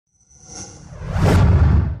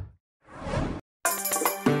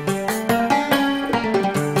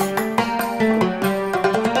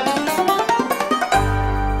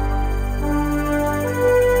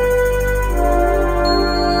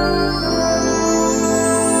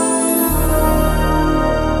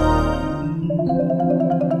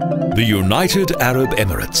The United Arab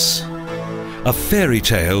Emirates. A fairy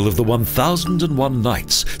tale of the 1001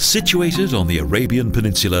 nights situated on the Arabian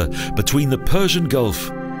Peninsula between the Persian Gulf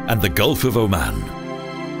and the Gulf of Oman.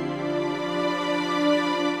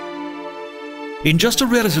 In just a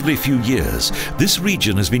relatively few years, this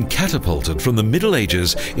region has been catapulted from the Middle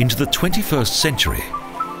Ages into the 21st century.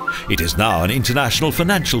 It is now an international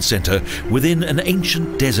financial centre within an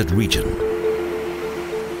ancient desert region.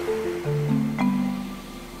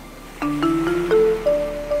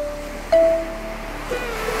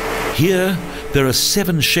 Here, there are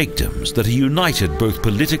 7 sheikdoms that are united both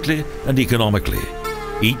politically and economically,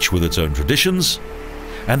 each with its own traditions,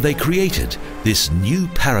 and they created this new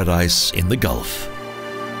paradise in the Gulf.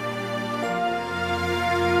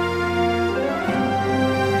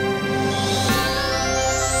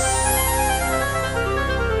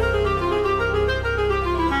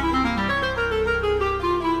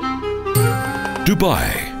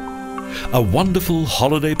 Dubai, a wonderful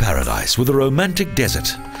holiday paradise with a romantic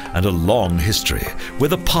desert and a long history where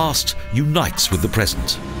the past unites with the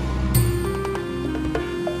present.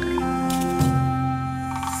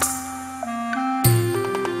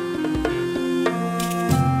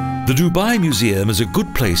 The Dubai Museum is a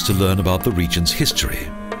good place to learn about the region's history.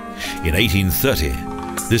 In 1830,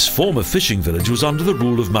 this former fishing village was under the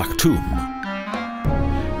rule of Maktoum.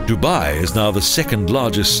 Dubai is now the second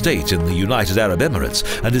largest state in the United Arab Emirates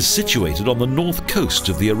and is situated on the north coast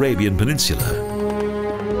of the Arabian Peninsula.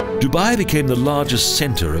 Dubai became the largest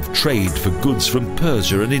centre of trade for goods from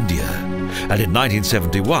Persia and India, and in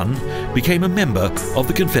 1971 became a member of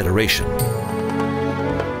the Confederation.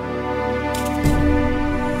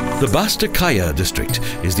 The Bastakaya district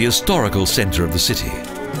is the historical centre of the city.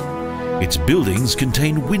 Its buildings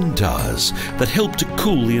contain wind towers that help to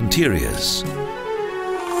cool the interiors.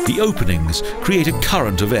 The openings create a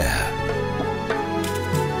current of air.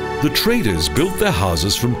 The traders built their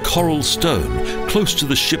houses from coral stone close to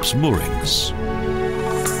the ship's moorings.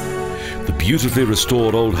 The beautifully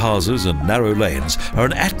restored old houses and narrow lanes are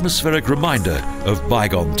an atmospheric reminder of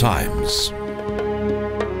bygone times.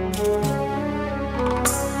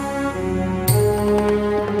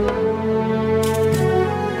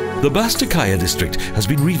 The Bastakaya district has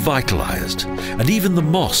been revitalized, and even the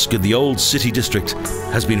mosque in the old city district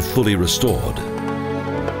has been fully restored.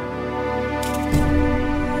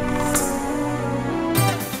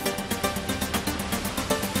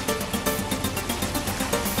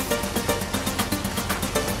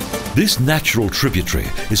 This natural tributary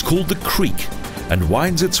is called the Creek and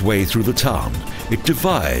winds its way through the town. It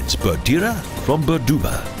divides Burdira from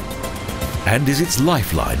Burduba and is its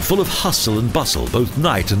lifeline, full of hustle and bustle both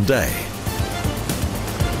night and day.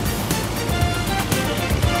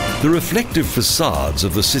 The reflective facades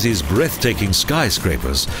of the city's breathtaking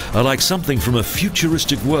skyscrapers are like something from a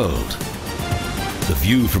futuristic world. The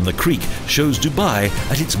view from the Creek shows Dubai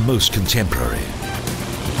at its most contemporary.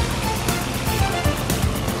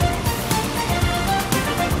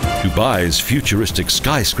 Dubai's futuristic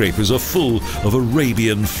skyscrapers are full of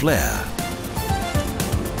Arabian flair.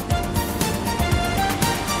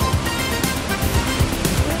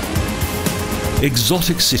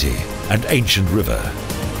 Exotic city and ancient river.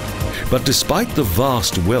 But despite the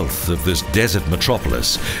vast wealth of this desert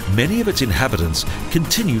metropolis, many of its inhabitants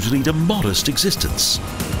continue to lead a modest existence.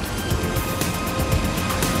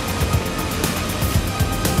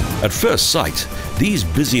 At first sight, these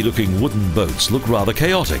busy-looking wooden boats look rather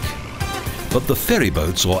chaotic, but the ferry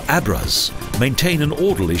boats, or abras, maintain an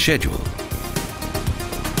orderly schedule.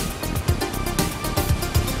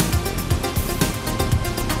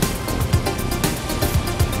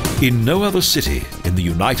 In no other city in the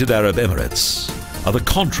United Arab Emirates are the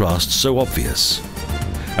contrasts so obvious,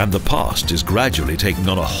 and the past is gradually taking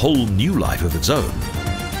on a whole new life of its own.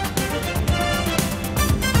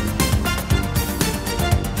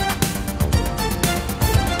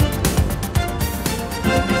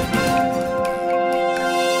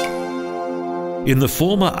 In the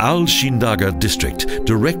former Al-Shindaga district,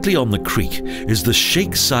 directly on the creek, is the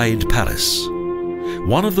Sheikh Zayed Palace,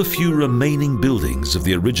 one of the few remaining buildings of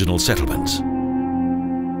the original settlement.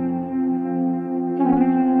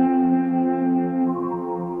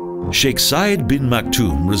 Sheikh Zayed bin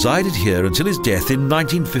Maktoum resided here until his death in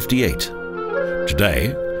 1958.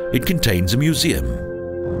 Today, it contains a museum.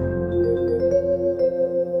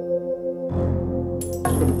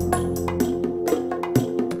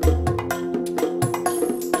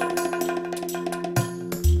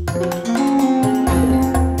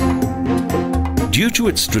 Due to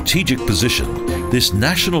its strategic position, this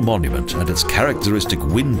national monument and its characteristic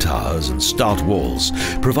wind towers and stout walls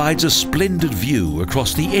provides a splendid view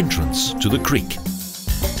across the entrance to the creek.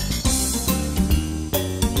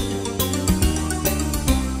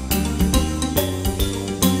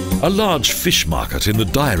 A large fish market in the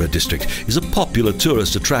Daira district is a popular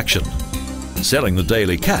tourist attraction. Selling the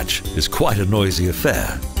daily catch is quite a noisy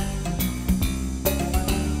affair.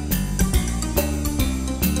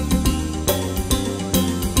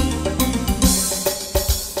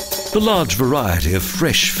 The large variety of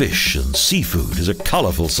fresh fish and seafood is a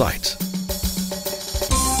colourful sight.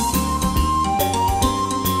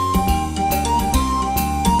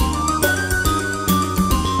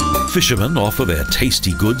 Fishermen offer their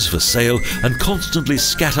tasty goods for sale and constantly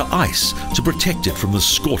scatter ice to protect it from the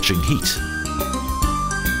scorching heat.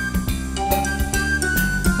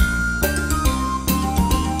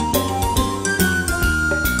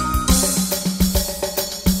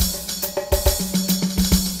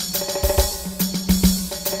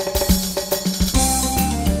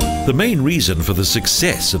 The main reason for the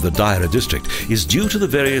success of the Daira district is due to the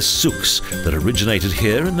various souks that originated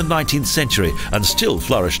here in the 19th century and still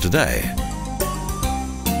flourish today.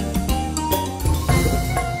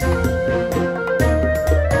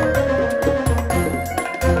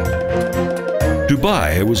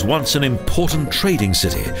 Dubai was once an important trading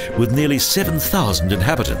city with nearly 7,000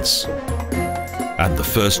 inhabitants. And the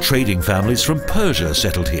first trading families from Persia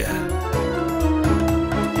settled here.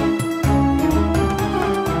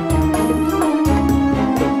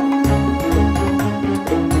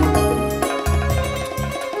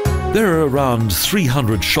 There are around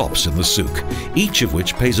 300 shops in the souk, each of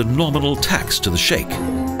which pays a nominal tax to the sheikh.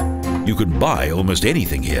 You can buy almost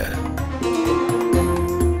anything here.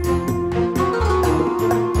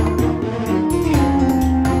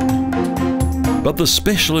 But the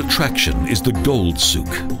special attraction is the gold souk.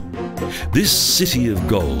 This city of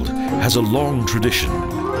gold has a long tradition,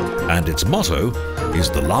 and its motto is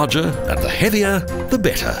the larger and the heavier, the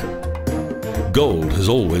better. Gold has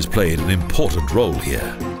always played an important role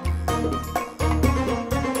here.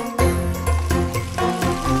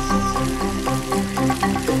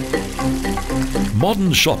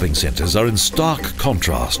 Modern shopping centres are in stark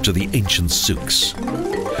contrast to the ancient souks.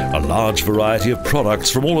 A large variety of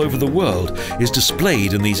products from all over the world is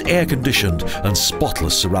displayed in these air-conditioned and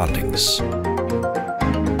spotless surroundings.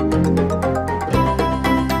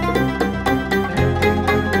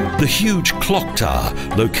 The huge clock tower,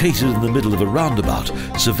 located in the middle of a roundabout,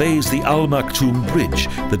 surveys the Al Maktoum Bridge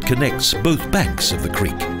that connects both banks of the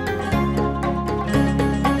creek.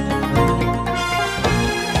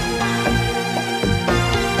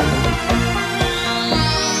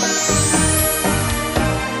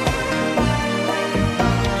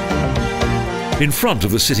 In front of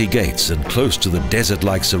the city gates and close to the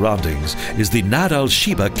desert-like surroundings is the Nad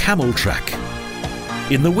al-Shiba camel track.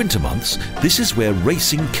 In the winter months, this is where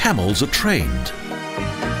racing camels are trained.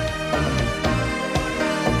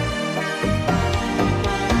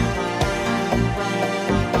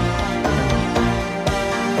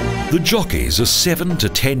 The jockeys are 7 to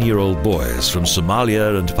 10-year-old boys from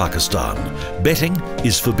Somalia and Pakistan. Betting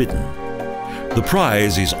is forbidden. The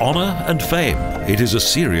prize is honour and fame. It is a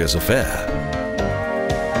serious affair.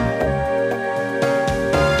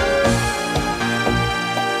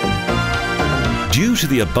 Due to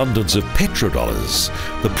the abundance of petrodollars,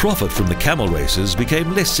 the profit from the camel races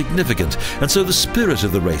became less significant, and so the spirit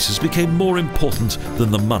of the races became more important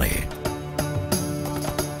than the money.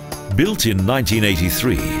 Built in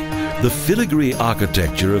 1983, the filigree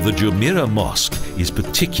architecture of the Jumeirah Mosque is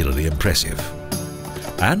particularly impressive,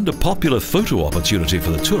 and a popular photo opportunity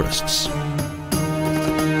for the tourists.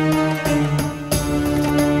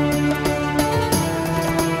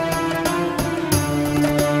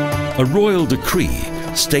 A royal decree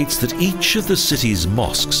states that each of the city's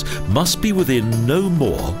mosques must be within no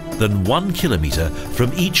more than 1 kilometre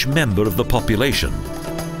from each member of the population.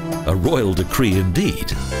 A royal decree indeed.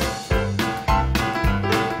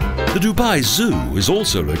 The Dubai Zoo is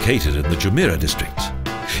also located in the Jumeirah district.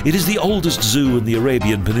 It is the oldest zoo in the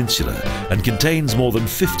Arabian Peninsula and contains more than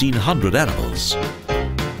 1,500 animals.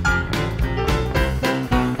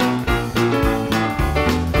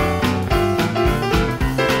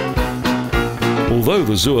 Although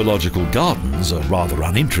the zoological gardens are rather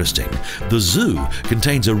uninteresting, the zoo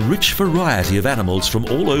contains a rich variety of animals from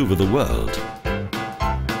all over the world.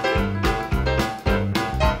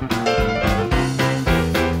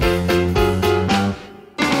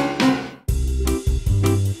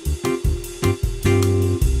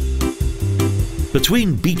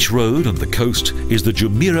 Between Beach Road and the coast is the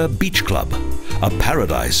Jumeirah Beach Club, a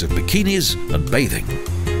paradise of bikinis and bathing.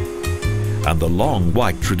 And the long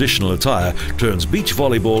white traditional attire turns beach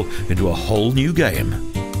volleyball into a whole new game.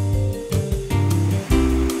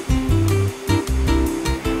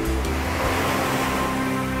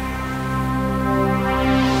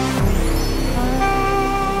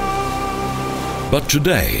 But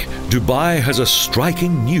today, Dubai has a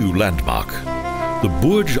striking new landmark. The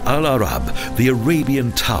Burj Al Arab, the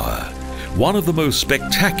Arabian Tower, one of the most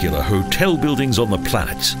spectacular hotel buildings on the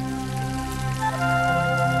planet.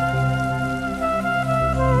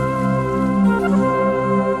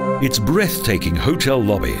 Its breathtaking hotel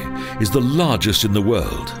lobby is the largest in the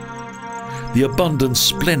world. The abundant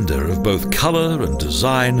splendor of both color and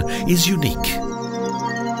design is unique.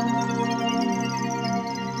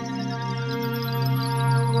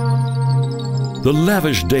 The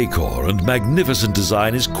lavish decor and magnificent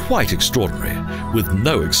design is quite extraordinary, with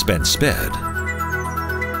no expense spared.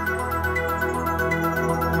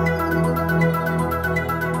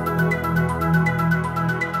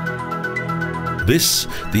 This,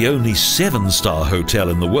 the only 7-star hotel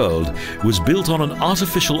in the world, was built on an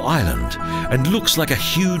artificial island and looks like a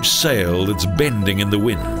huge sail that's bending in the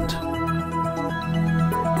wind.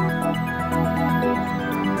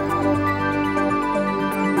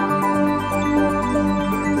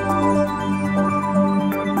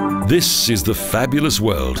 This is the fabulous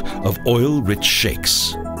world of oil-rich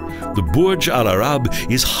sheiks. The Burj Al Arab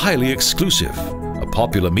is highly exclusive, a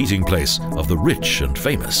popular meeting place of the rich and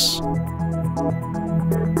famous.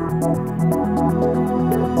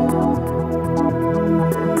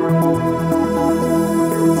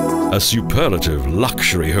 A superlative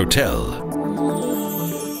luxury hotel.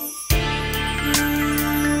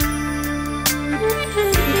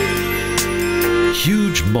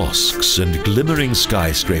 Huge mosques and glimmering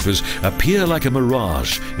skyscrapers appear like a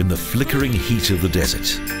mirage in the flickering heat of the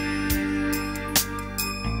desert.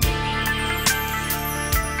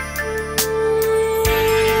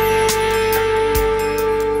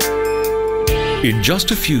 In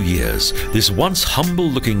just a few years, this once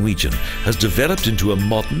humble-looking region has developed into a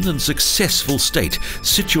modern and successful state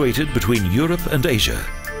situated between Europe and Asia.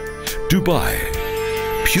 Dubai,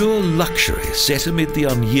 pure luxury set amid the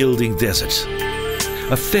unyielding desert.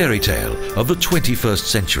 A fairy tale of the 21st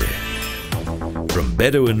century. From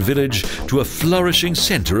Bedouin village to a flourishing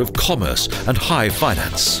center of commerce and high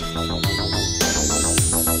finance.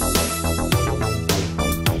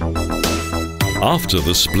 After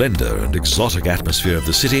the splendor and exotic atmosphere of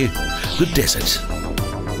the city, the desert.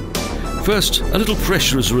 First, a little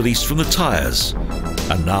pressure is released from the tires,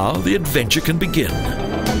 and now the adventure can begin.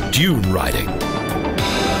 Dune riding.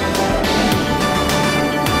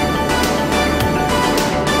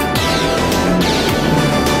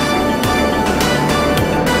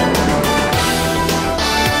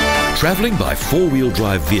 Travelling by four-wheel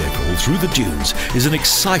drive vehicle through the dunes is an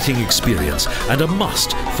exciting experience and a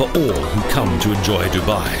must for all who come to enjoy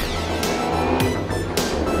Dubai.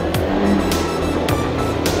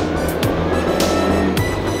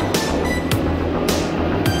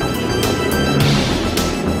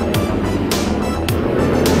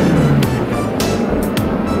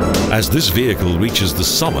 As this vehicle reaches the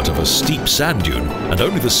summit of a steep sand dune and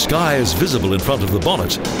only the sky is visible in front of the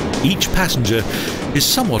bonnet, each passenger is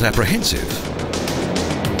somewhat apprehensive.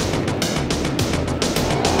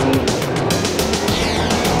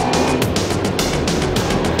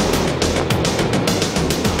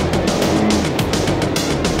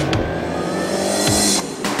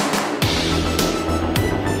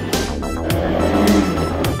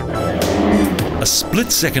 A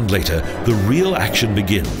split second later, the real action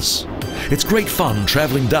begins. It's great fun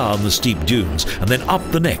travelling down the steep dunes and then up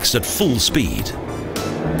the next at full speed.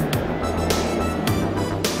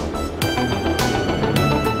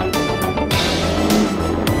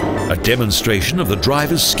 A demonstration of the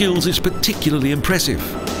driver's skills is particularly impressive.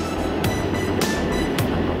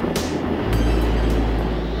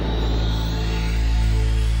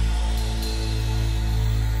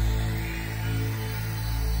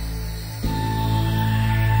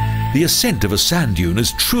 The ascent of a sand dune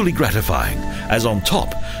is truly gratifying, as on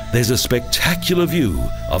top there's a spectacular view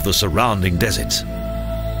of the surrounding desert.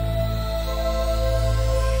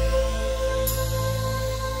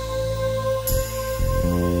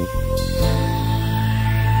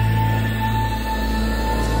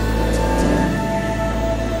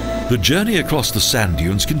 The journey across the sand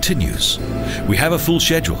dunes continues. We have a full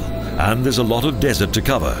schedule, and there's a lot of desert to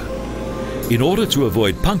cover. In order to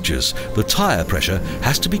avoid punctures, the tyre pressure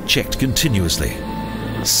has to be checked continuously.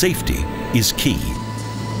 Safety is key.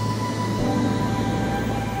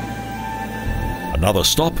 Another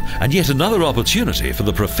stop and yet another opportunity for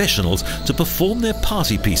the professionals to perform their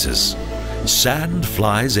party pieces. Sand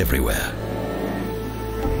flies everywhere.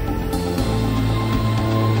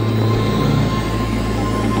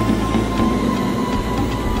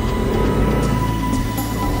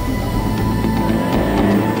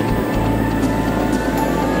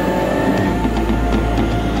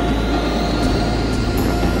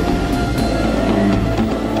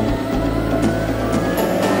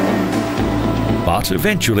 But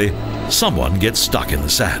eventually, someone gets stuck in the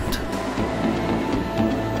sand.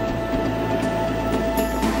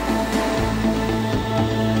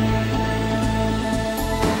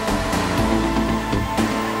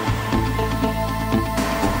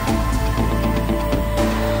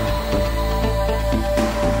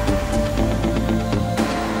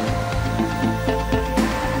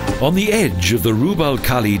 On the edge of the Rub al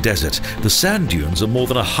Khali Desert, the sand dunes are more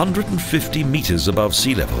than 150 meters above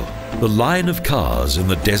sea level. The line of cars in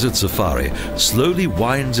the desert safari slowly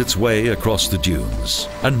winds its way across the dunes.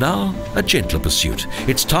 And now, a gentler pursuit.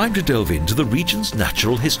 It's time to delve into the region's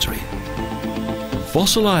natural history.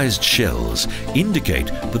 Fossilized shells indicate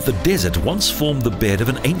that the desert once formed the bed of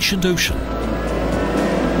an ancient ocean.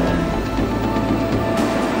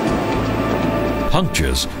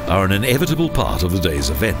 Punctures are an inevitable part of the day's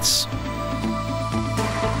events.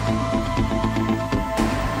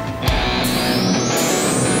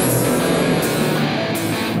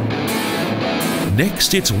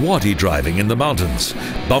 Next, it's wadi driving in the mountains.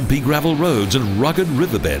 Bumpy gravel roads and rugged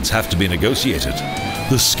riverbeds have to be negotiated.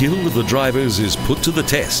 The skill of the drivers is put to the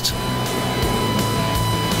test.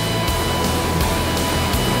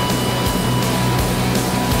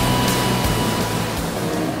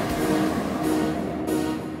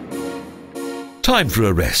 Time for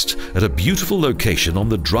a rest at a beautiful location on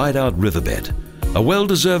the dried-out riverbed. A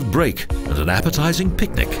well-deserved break and an appetizing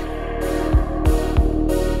picnic.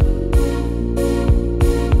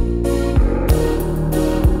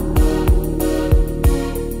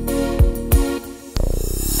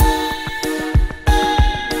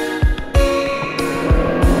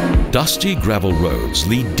 Dusty gravel roads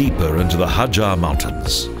lead deeper into the Hajar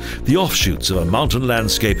Mountains, the offshoots of a mountain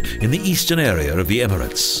landscape in the eastern area of the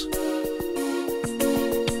Emirates.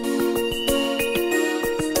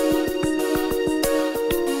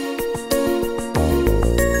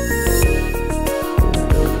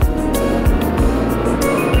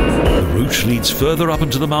 Leads further up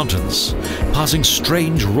into the mountains. Passing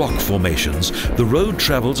strange rock formations, the road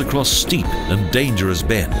travels across steep and dangerous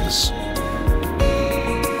bends.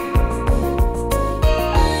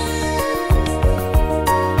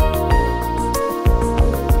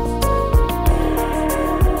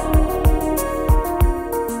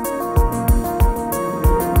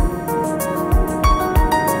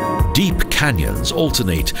 Deep canyons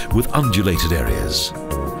alternate with undulated areas.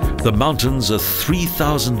 The mountains are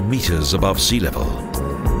 3,000 meters above sea level.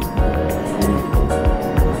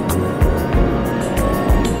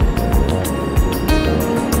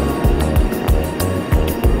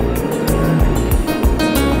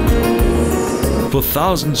 For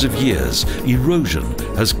thousands of years, erosion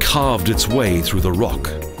has carved its way through the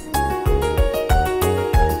rock.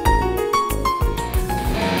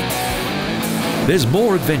 There's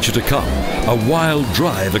more adventure to come, a wild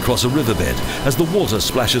drive across a riverbed as the water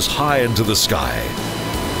splashes high into the sky.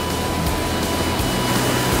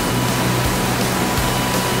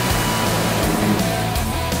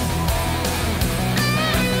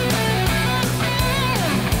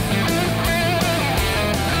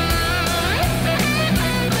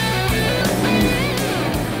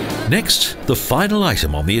 Next, the final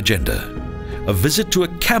item on the agenda, a visit to a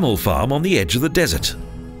camel farm on the edge of the desert.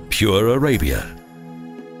 Pure Arabia.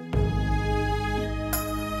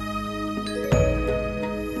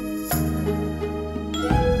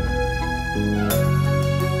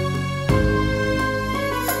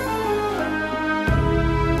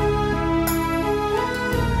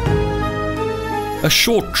 A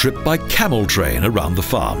short trip by camel train around the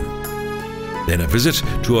farm. Then a visit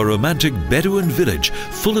to a romantic Bedouin village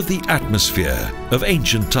full of the atmosphere of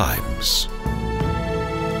ancient times.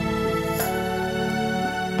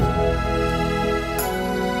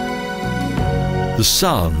 The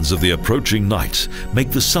sounds of the approaching night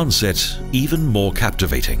make the sunset even more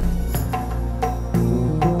captivating.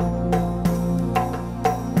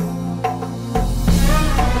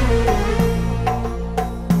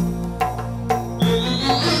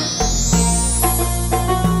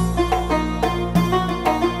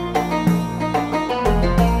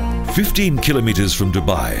 "15 kilometres from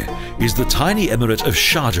Dubai is the tiny Emirate of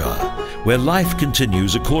Sharjah, where life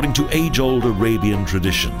continues according to age-old Arabian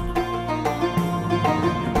tradition.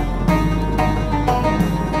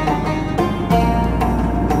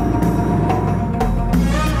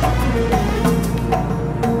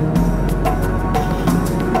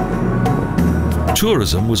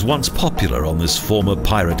 Tourism was once popular on this former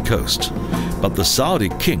pirate coast, but the Saudi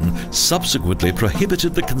king subsequently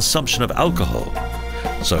prohibited the consumption of alcohol,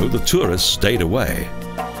 so the tourists stayed away.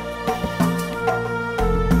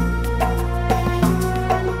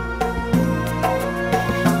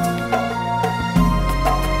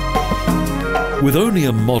 With only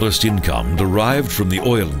a modest income derived from the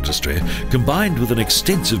oil industry, combined with an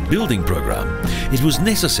extensive building program, it was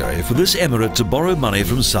necessary for this emirate to borrow money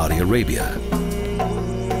from Saudi Arabia.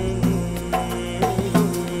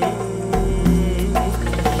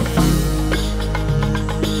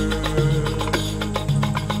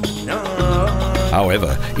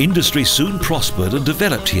 However, industry soon prospered and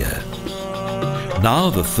developed here. Now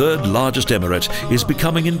the third largest emirate is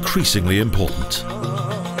becoming increasingly important.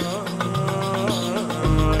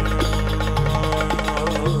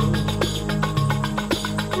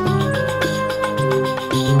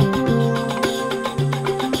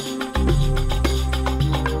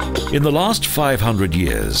 In the last 500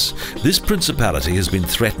 years, this principality has been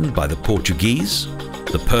threatened by the Portuguese,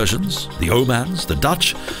 the Persians, the Omans, the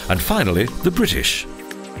Dutch, and finally the British.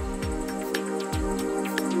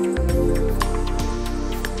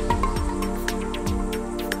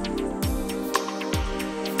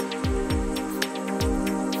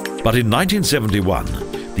 But in 1971,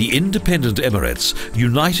 the independent Emirates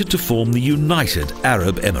united to form the United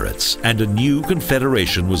Arab Emirates, and a new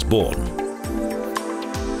confederation was born.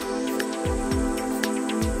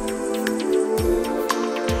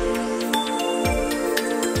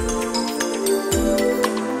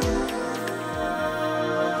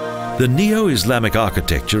 The neo-Islamic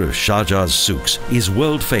architecture of Sharjah's souks is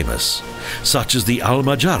world famous, such as the Al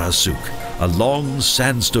Majara souk, a long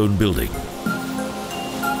sandstone building.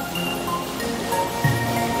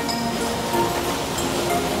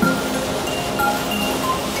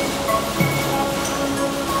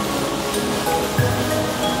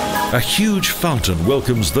 A huge fountain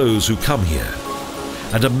welcomes those who come here,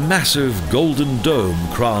 and a massive golden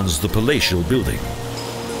dome crowns the palatial building.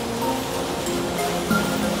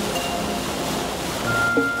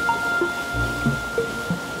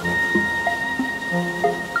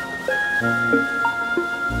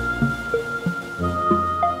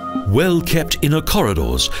 Well-kept inner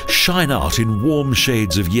corridors shine out in warm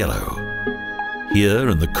shades of yellow. Here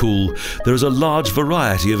in the cool, there is a large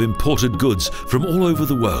variety of imported goods from all over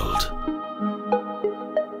the world.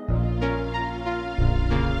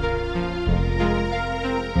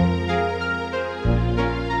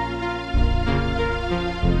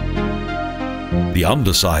 The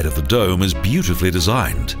underside of the dome is beautifully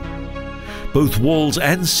designed. Both walls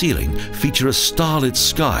and ceiling feature a starlit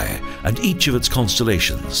sky and each of its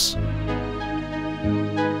constellations.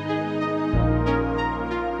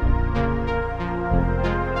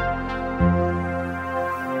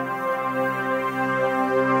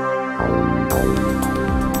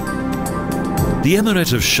 The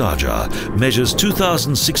Emirate of Sharjah measures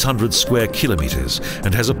 2,600 square kilometres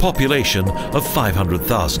and has a population of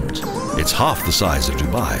 500,000. It's half the size of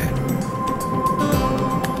Dubai.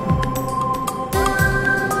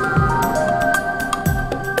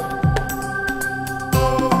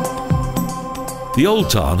 The old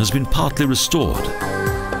town has been partly restored.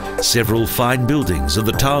 Several fine buildings and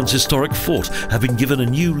the town's historic fort have been given a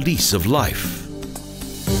new lease of life.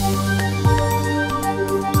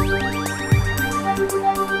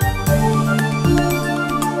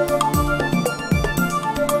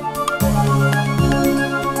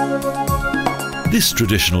 This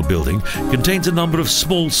traditional building contains a number of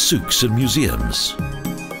small souks and museums,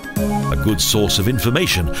 a good source of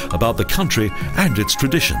information about the country and its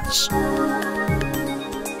traditions.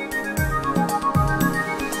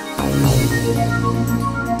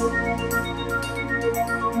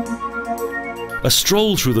 A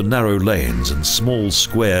stroll through the narrow lanes and small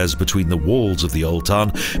squares between the walls of the old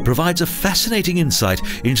town provides a fascinating insight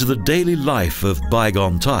into the daily life of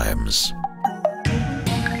bygone times.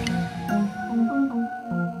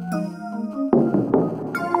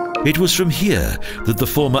 It was from here that the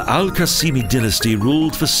former Al-Qasimi dynasty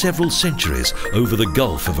ruled for several centuries over the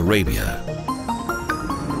Gulf of Arabia.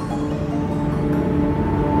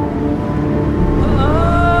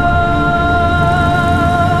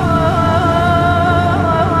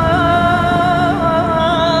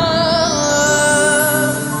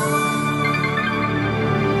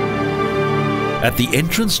 At the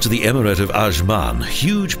entrance to the Emirate of Ajman,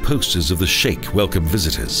 huge posters of the sheikh welcome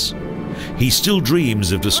visitors. He still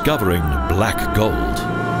dreams of discovering black gold.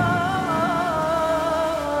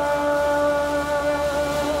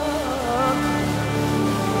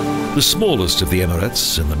 The smallest of the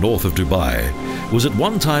emirates, in the north of Dubai, was at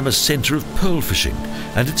one time a centre of pearl fishing,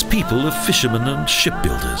 and its people of fishermen and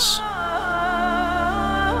shipbuilders.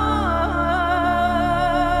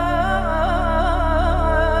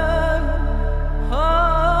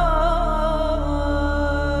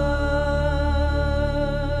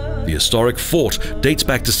 The historic fort dates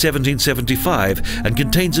back to 1775 and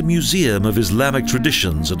contains a museum of Islamic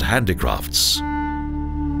traditions and handicrafts.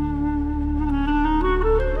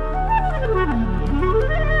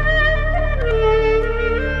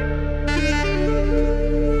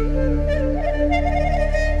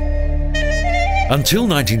 Until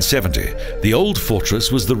 1970, the old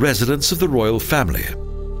fortress was the residence of the royal family.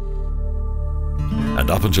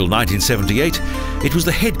 And up until 1978, it was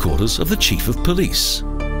the headquarters of the Chief of Police.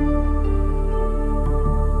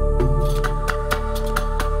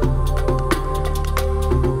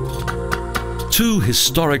 Two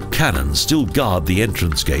historic cannons still guard the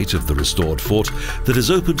entrance gate of the restored fort that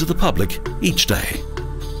is open to the public each day.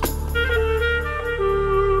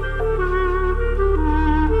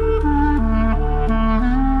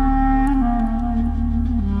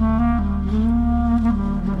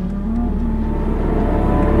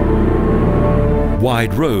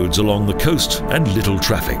 Wide roads along the coast and little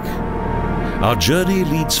traffic. Our journey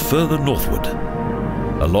leads further northward,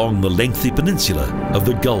 along the lengthy peninsula of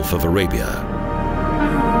the Gulf of Arabia.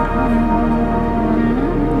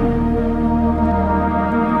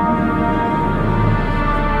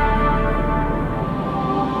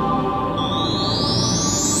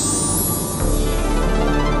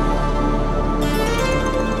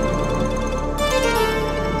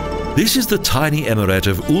 This is the tiny emirate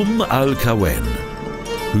of Al-Qawain,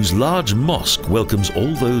 whose large mosque welcomes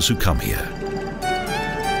all those who come here.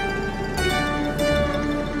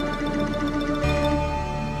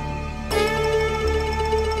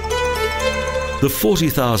 The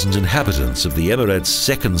 40,000 inhabitants of the Emirate's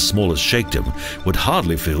second smallest sheikdom would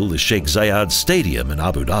hardly fill the Sheikh Zayed Stadium in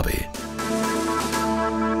Abu Dhabi.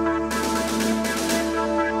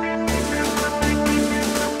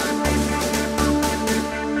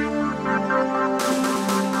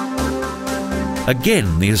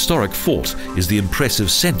 Again, the historic fort is the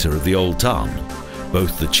impressive centre of the old town.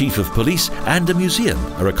 Both the Chief of Police and a museum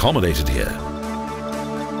are accommodated here.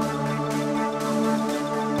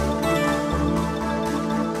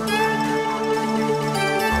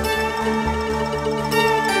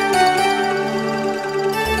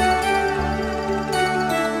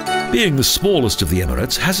 Being the smallest of the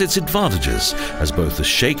Emirates has its advantages, as both the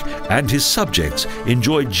Sheikh and his subjects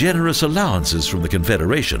enjoy generous allowances from the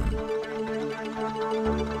Confederation.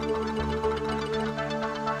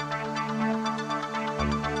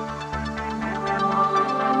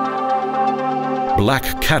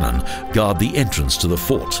 Black cannon guard the entrance to the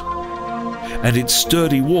fort, and its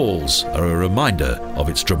sturdy walls are a reminder of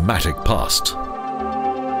its dramatic past.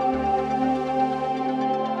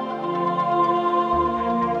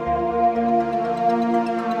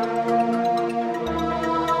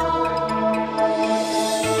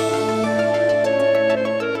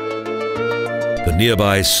 The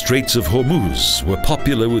nearby Straits of Hormuz were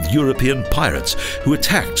popular with European pirates who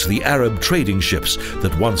attacked the Arab trading ships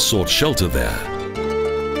that once sought shelter there.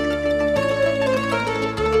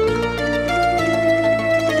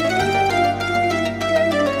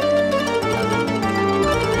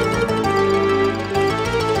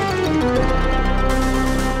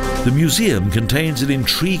 The museum contains an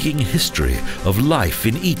intriguing history of life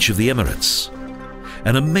in each of the Emirates.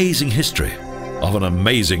 An amazing history of an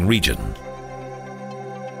amazing region.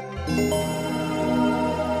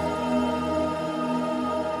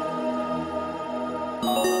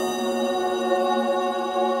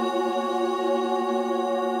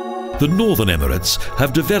 The Northern Emirates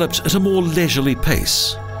have developed at a more leisurely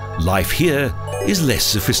pace. Life here is less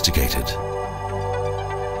sophisticated.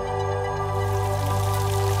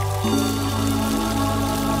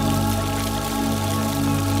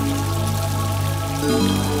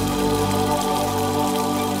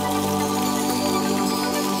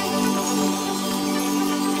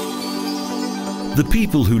 The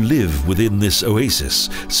people who live within this oasis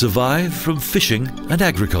survive from fishing and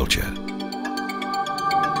agriculture.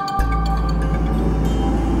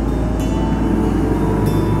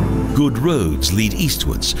 Good roads lead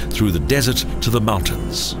eastwards through the desert to the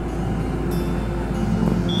mountains.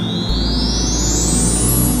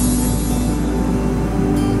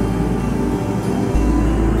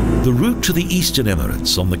 The route to the Eastern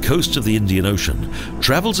Emirates on the coast of the Indian Ocean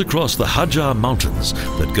travels across the Hajar mountains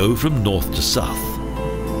that go from north to south.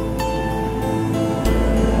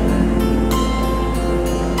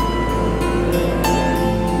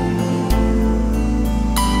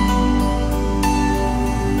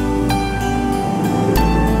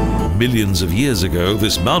 Millions of years ago,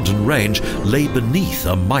 this mountain range lay beneath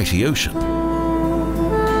a mighty ocean.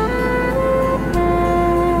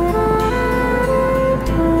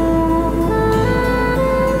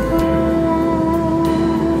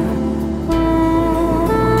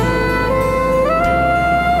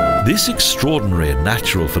 This extraordinary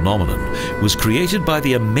natural phenomenon was created by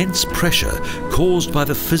the immense pressure caused by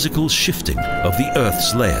the physical shifting of the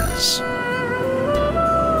Earth's layers.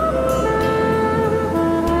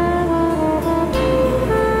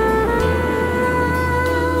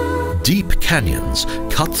 Deep canyons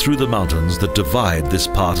cut through the mountains that divide this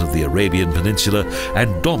part of the Arabian Peninsula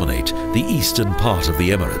and dominate the eastern part of the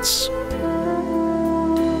Emirates.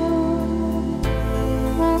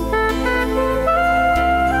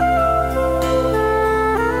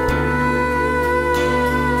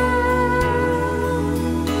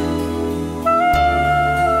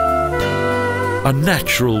 A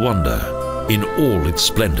natural wonder in all its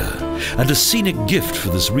splendor, and a scenic gift for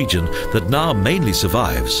this region that now mainly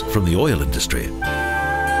survives from the oil industry.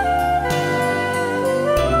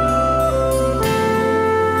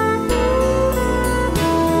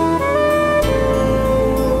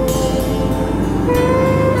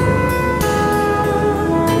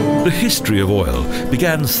 The history of oil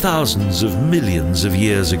began thousands of millions of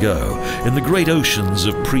years ago in the great oceans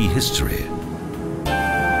of prehistory.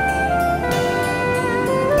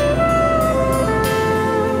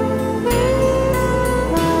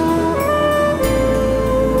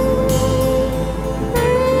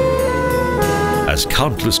 As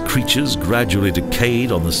countless creatures gradually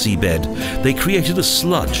decayed on the seabed, they created a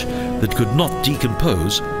sludge that could not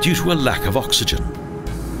decompose due to a lack of oxygen.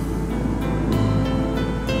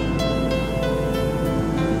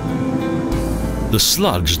 The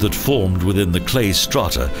sludge that formed within the clay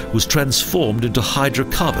strata was transformed into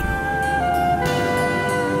hydrocarbon.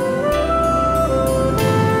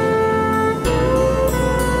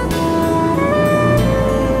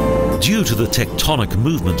 Due to the tectonic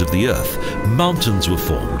movement of the Earth, mountains were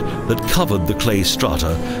formed that covered the clay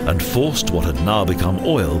strata and forced what had now become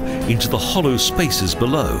oil into the hollow spaces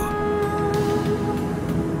below.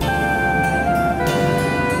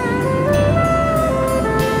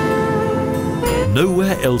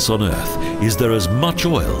 Nowhere else on Earth is there as much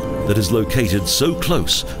oil that is located so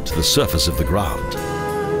close to the surface of the ground.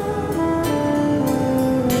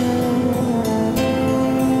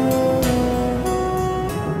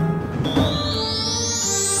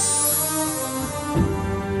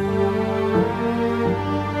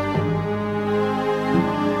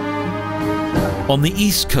 On the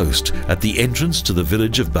east coast, at the entrance to the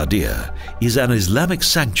village of Badia, is an Islamic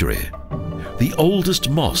sanctuary, the oldest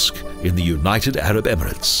mosque in the United Arab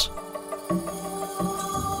Emirates.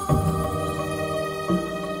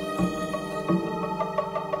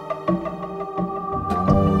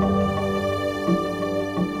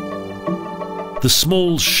 The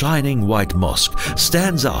small, shining white mosque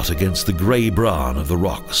stands out against the grey-brown of the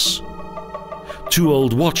rocks. Two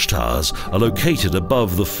old watchtowers are located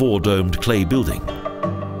above the four-domed clay building.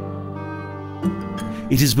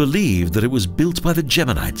 It is believed that it was built by the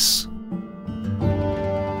Geminites.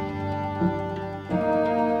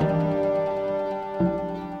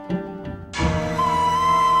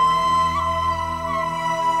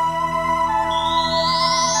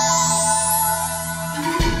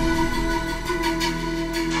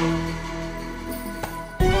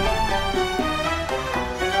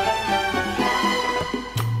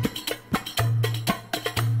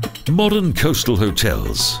 Modern coastal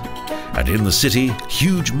hotels, and in the city,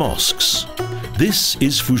 huge mosques. This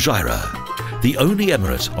is Fujairah, the only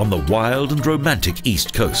emirate on the wild and romantic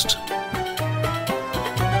east coast.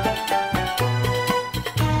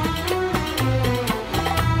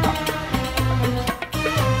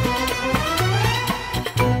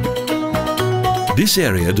 This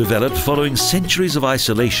area developed following centuries of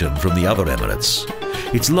isolation from the other emirates.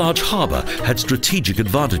 Its large harbour had strategic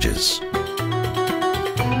advantages.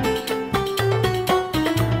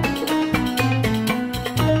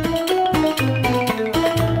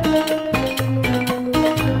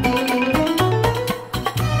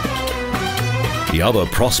 The other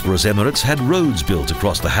prosperous emirates had roads built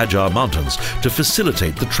across the Hajar mountains to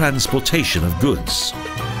facilitate the transportation of goods.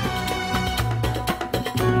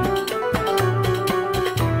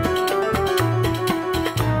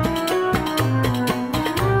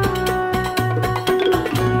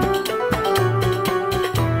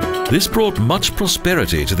 This brought much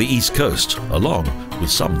prosperity to the east coast, along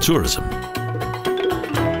with some tourism.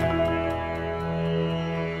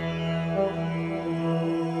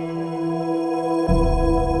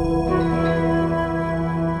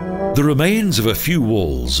 The remains of a few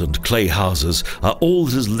walls and clay houses are all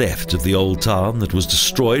that is left of the old town that was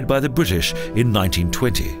destroyed by the British in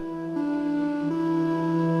 1920.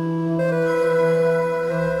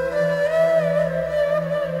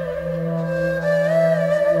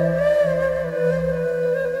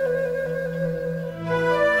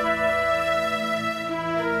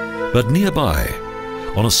 But nearby,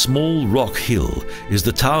 on a small rock hill, is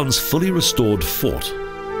the town's fully restored fort.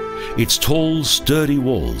 Its tall, sturdy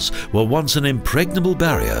walls were once an impregnable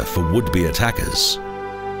barrier for would-be attackers.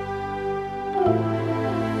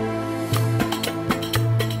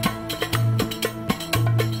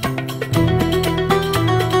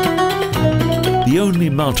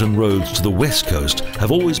 only mountain roads to the west coast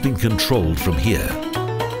have always been controlled from here.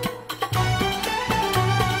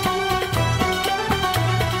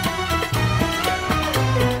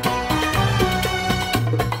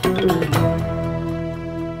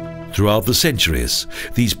 Throughout the centuries,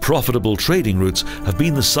 these profitable trading routes have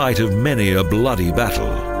been the site of many a bloody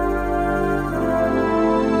battle.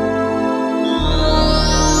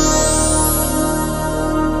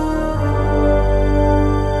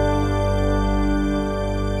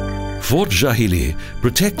 Fort Jahili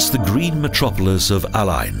protects the green metropolis of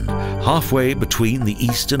Al Ain, halfway between the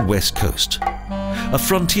east and west coast, a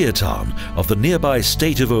frontier town of the nearby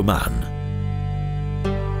state of Oman.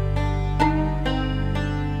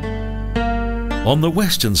 On the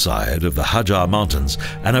western side of the Hajar Mountains,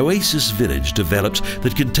 an oasis village developed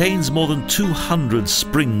that contains more than 200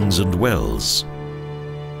 springs and wells.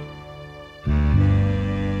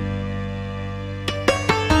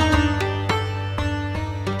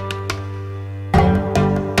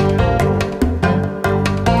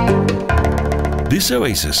 This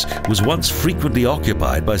oasis was once frequently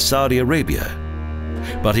occupied by Saudi Arabia,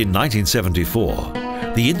 but in 1974,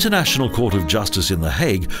 the International Court of Justice in The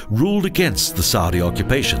Hague ruled against the Saudi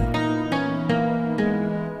occupation.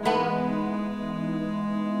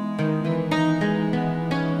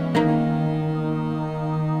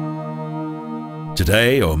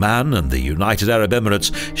 Today, Oman and the United Arab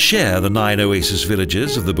Emirates share the 9 oasis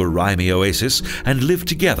villages of the Buraimi Oasis and live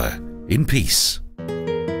together in peace.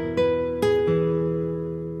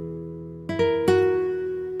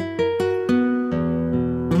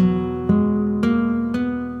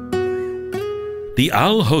 The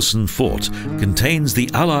Al Hosn Fort contains the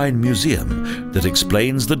Al Ain Museum that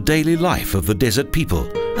explains the daily life of the desert people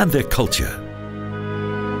and their culture.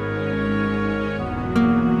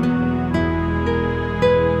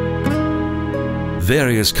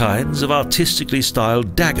 Various kinds of artistically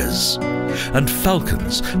styled daggers and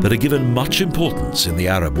falcons that are given much importance in the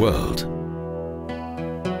Arab world.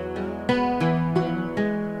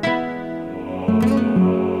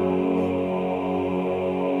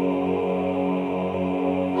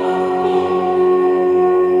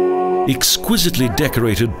 Exquisitely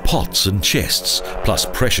decorated pots and chests, plus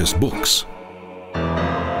precious books.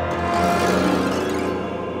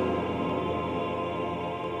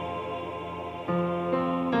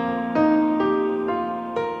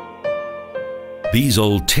 These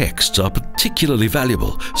old texts are particularly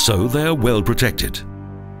valuable, so they are well protected.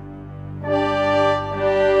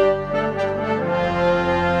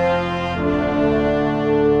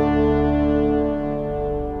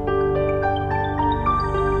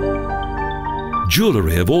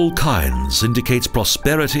 Jewellery of all kinds indicates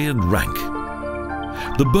prosperity and rank.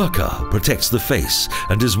 The burqa protects the face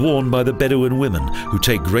and is worn by the Bedouin women who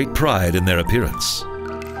take great pride in their appearance.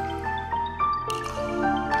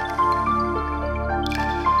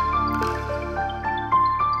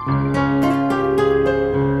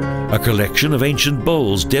 A collection of ancient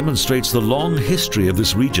bowls demonstrates the long history of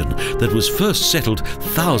this region that was first settled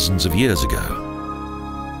thousands of years ago.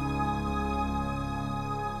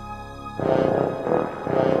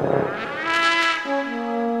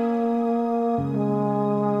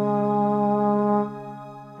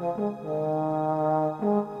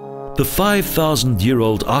 The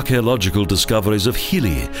 5,000-year-old archaeological discoveries of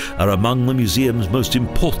Hili are among the museum's most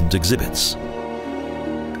important exhibits.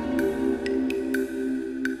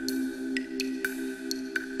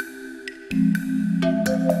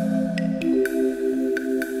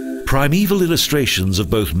 Primeval illustrations of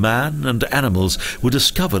both man and animals were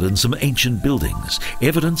discovered in some ancient buildings,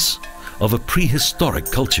 evidence of a prehistoric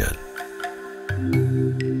culture.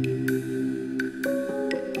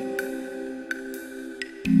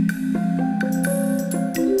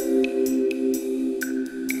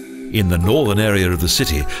 In the northern area of the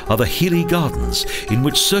city are the Hili Gardens, in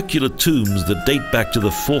which circular tombs that date back to the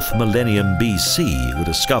 4th millennium BC were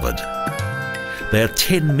discovered. They are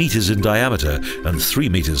 10 meters in diameter and 3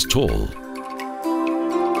 meters tall.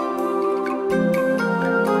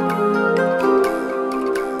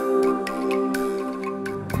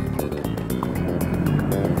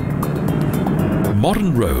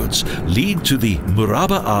 Modern roads lead to the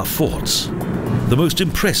Muraba'a forts, the most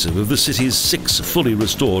impressive of the city's 6 fully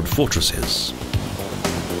restored fortresses.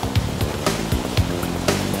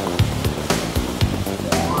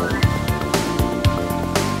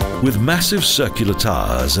 With massive circular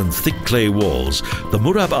towers and thick clay walls, the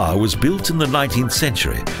Muraba'a was built in the 19th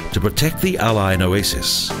century to protect the Al Ain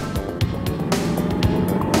Oasis.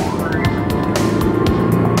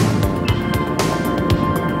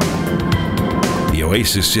 The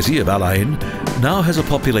oasis city of Al Ain now has a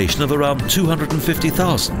population of around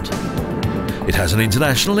 250,000. It has an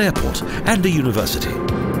international airport and a university.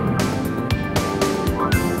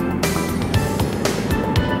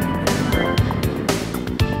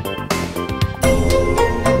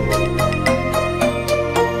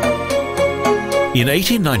 In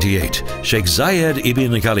 1898, Sheikh Zayed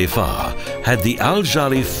ibn Khalifa had the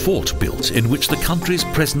Al-Jali fort built in which the country's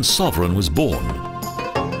present sovereign was born.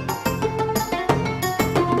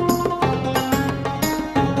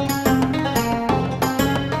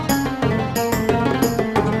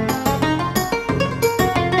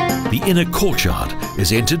 The inner courtyard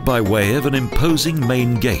is entered by way of an imposing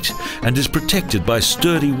main gate and is protected by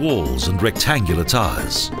sturdy walls and rectangular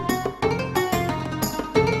towers.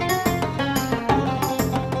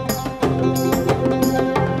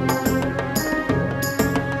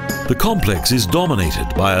 The complex is dominated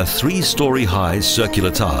by a 3-story high circular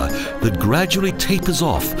tower that gradually tapers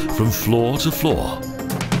off from floor to floor.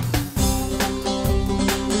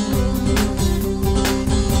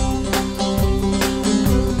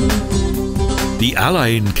 The Al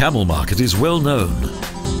Ain camel market is well known.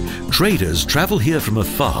 Traders travel here from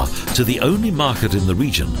afar to the only market in the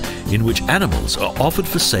region in which animals are offered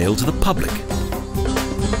for sale to the public.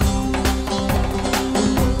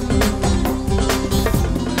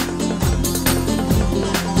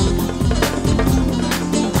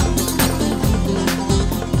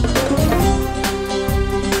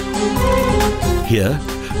 Here,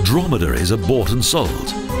 dromedaries are bought and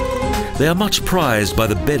sold. They are much prized by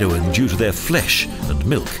the Bedouin due to their flesh and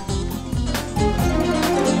milk.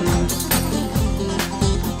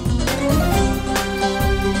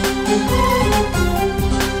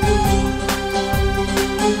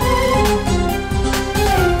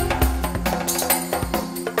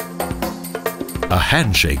 A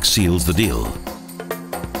handshake seals the deal.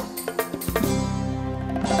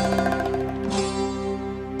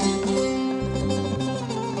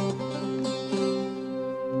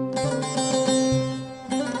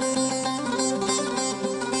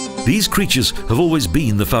 These creatures have always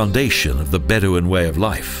been the foundation of the Bedouin way of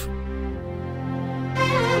life.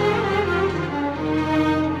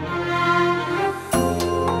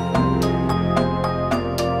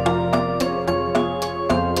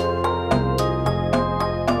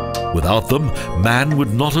 Without them, man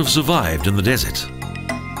would not have survived in the desert.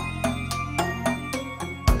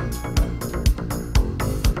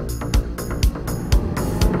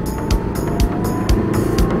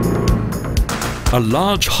 A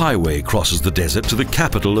large highway crosses the desert to the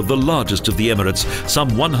capital of the largest of the Emirates,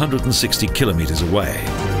 some 160 kilometres away.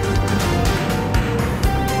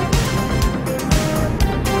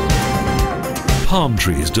 Palm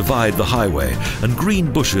trees divide the highway and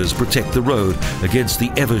green bushes protect the road against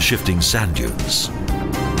the ever-shifting sand dunes.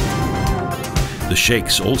 The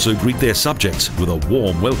sheiks also greet their subjects with a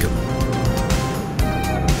warm welcome.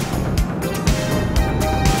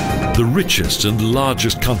 The richest and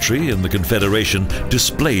largest country in the Confederation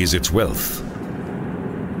displays its wealth.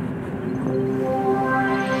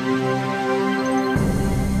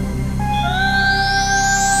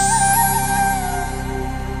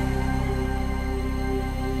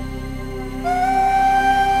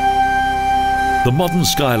 The modern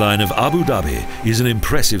skyline of Abu Dhabi is an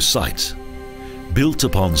impressive sight, built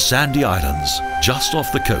upon sandy islands just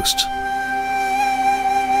off the coast.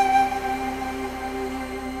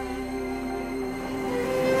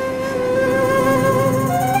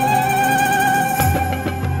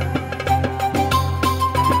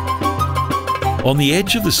 On the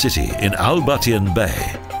edge of the city, in Al Batian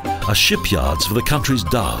Bay, are shipyards for the country's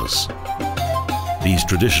dhows. These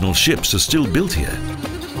traditional ships are still built here.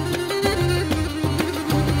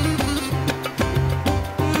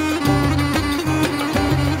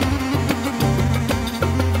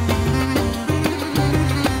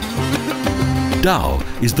 Dhow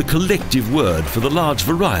is the collective word for the large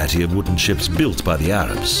variety of wooden ships built by the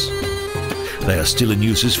Arabs. They are still in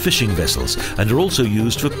use as fishing vessels and are also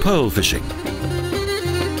used for pearl fishing.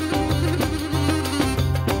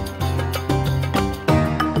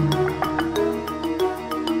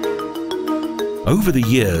 Over the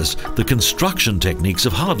years, the construction techniques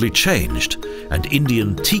have hardly changed, and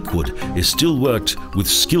Indian teakwood is still worked with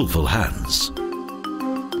skillful hands.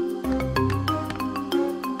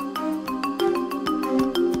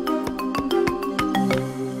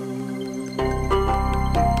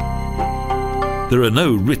 There are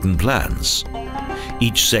no written plans.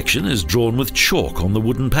 Each section is drawn with chalk on the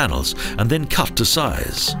wooden panels and then cut to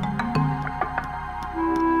size.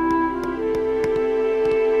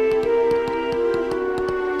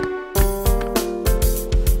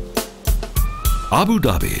 Abu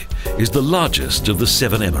Dhabi is the largest of the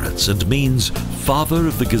 7 Emirates and means father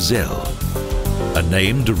of the Gazelle. a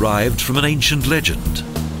name derived from an ancient legend.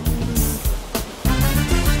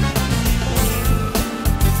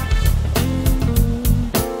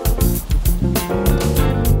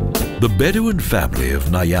 The Bedouin family of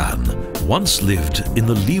Nahyan once lived in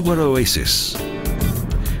the Liwa Oasis.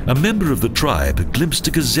 A member of the tribe glimpsed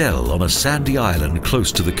a gazelle on a sandy island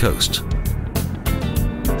close to the coast.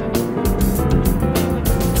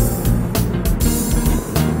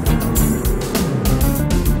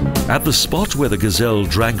 At the spot where the gazelle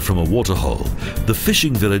drank from a waterhole, the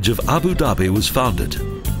fishing village of Abu Dhabi was founded,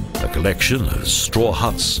 a collection of straw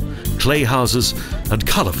huts, clay houses and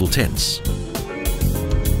colourful tents.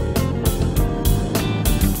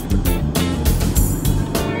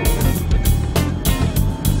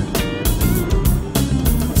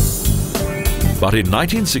 But in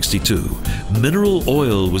 1962, mineral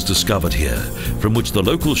oil was discovered here, from which the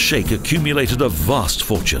local sheikh accumulated a vast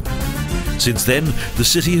fortune. Since then, the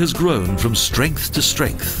city has grown from strength to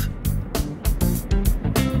strength.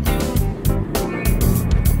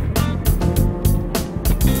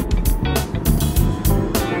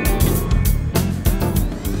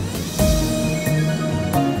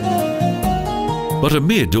 But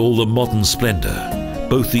amid all the modern splendour,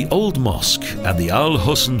 both the old mosque and the Al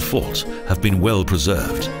Husn fort have been well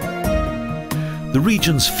preserved. The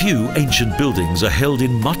region's few ancient buildings are held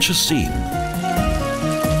in much esteem.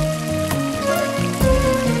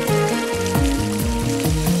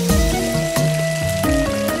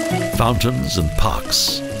 Fountains and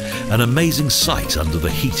parks, an amazing sight under the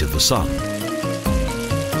heat of the sun.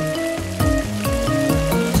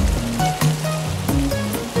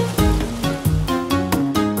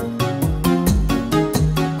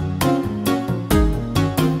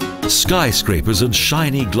 Skyscrapers and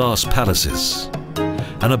shiny glass palaces,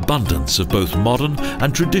 an abundance of both modern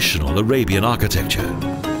and traditional Arabian architecture.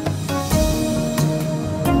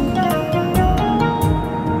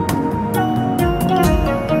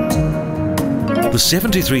 The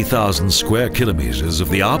 73,000 square kilometres of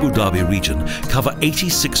the Abu Dhabi region cover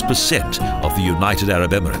 86% of the United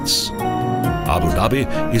Arab Emirates. Abu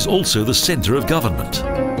Dhabi is also the centre of government.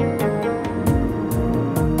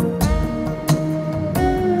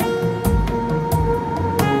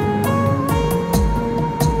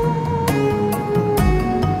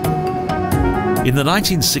 In the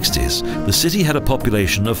 1960s, the city had a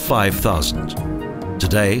population of 5,000.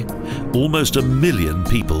 Today, almost 1 million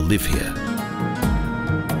people live here.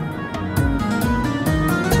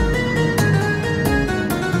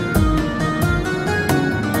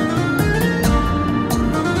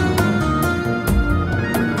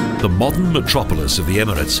 The modern metropolis of the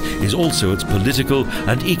Emirates is also its political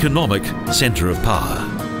and economic centre of power.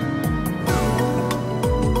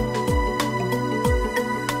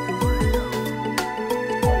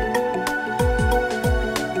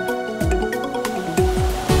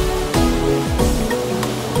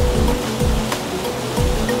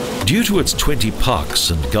 Due to its 20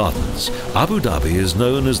 parks and gardens, Abu Dhabi is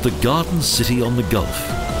known as the Garden City on the Gulf.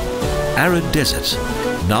 Arid desert,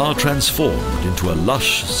 now transformed into a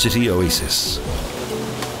lush city oasis.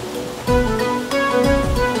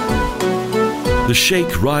 The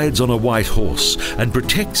sheikh rides on a white horse and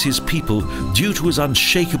protects his people due to his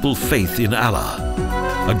unshakable faith in Allah,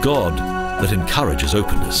 a God that encourages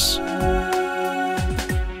openness.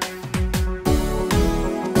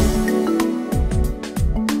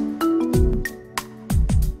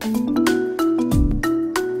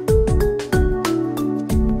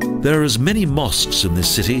 There are as many mosques in this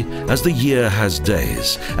city as the year has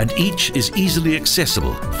days, and each is easily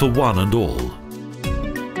accessible for one and all.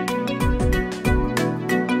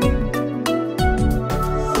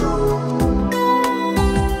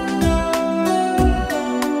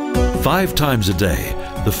 Five times a day,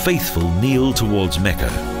 the faithful kneel towards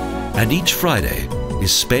Mecca, and each Friday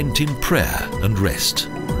is spent in prayer and rest.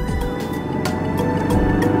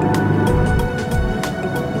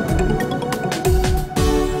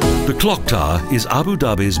 The clock tower is Abu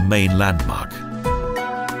Dhabi's main landmark.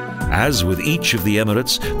 As with each of the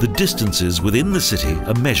Emirates, the distances within the city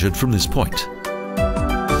are measured from this point.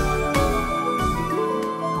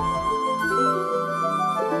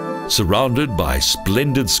 Surrounded by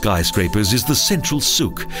splendid skyscrapers is the central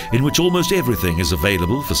souk, in which almost everything is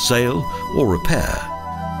available for sale or repair.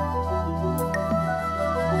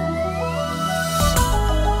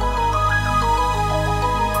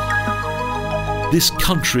 This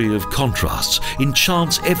country of contrasts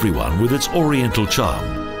enchants everyone with its oriental charm,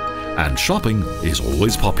 and shopping is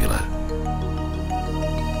always popular.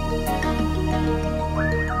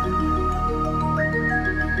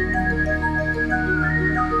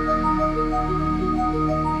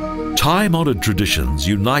 Time-honoured traditions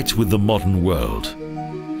unite with the modern world,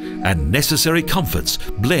 and necessary comforts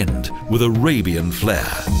blend with Arabian flair.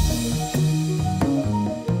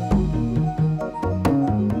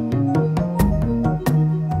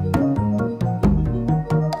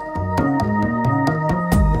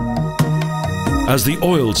 As the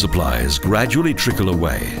oil supplies gradually trickle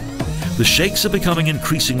away, the sheiks are becoming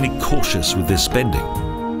increasingly cautious with their spending.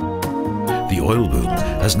 The oil boom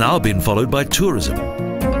has now been followed by tourism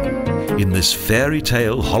in this fairy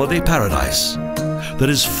tale holiday paradise that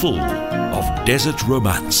is full of desert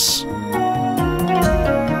romance.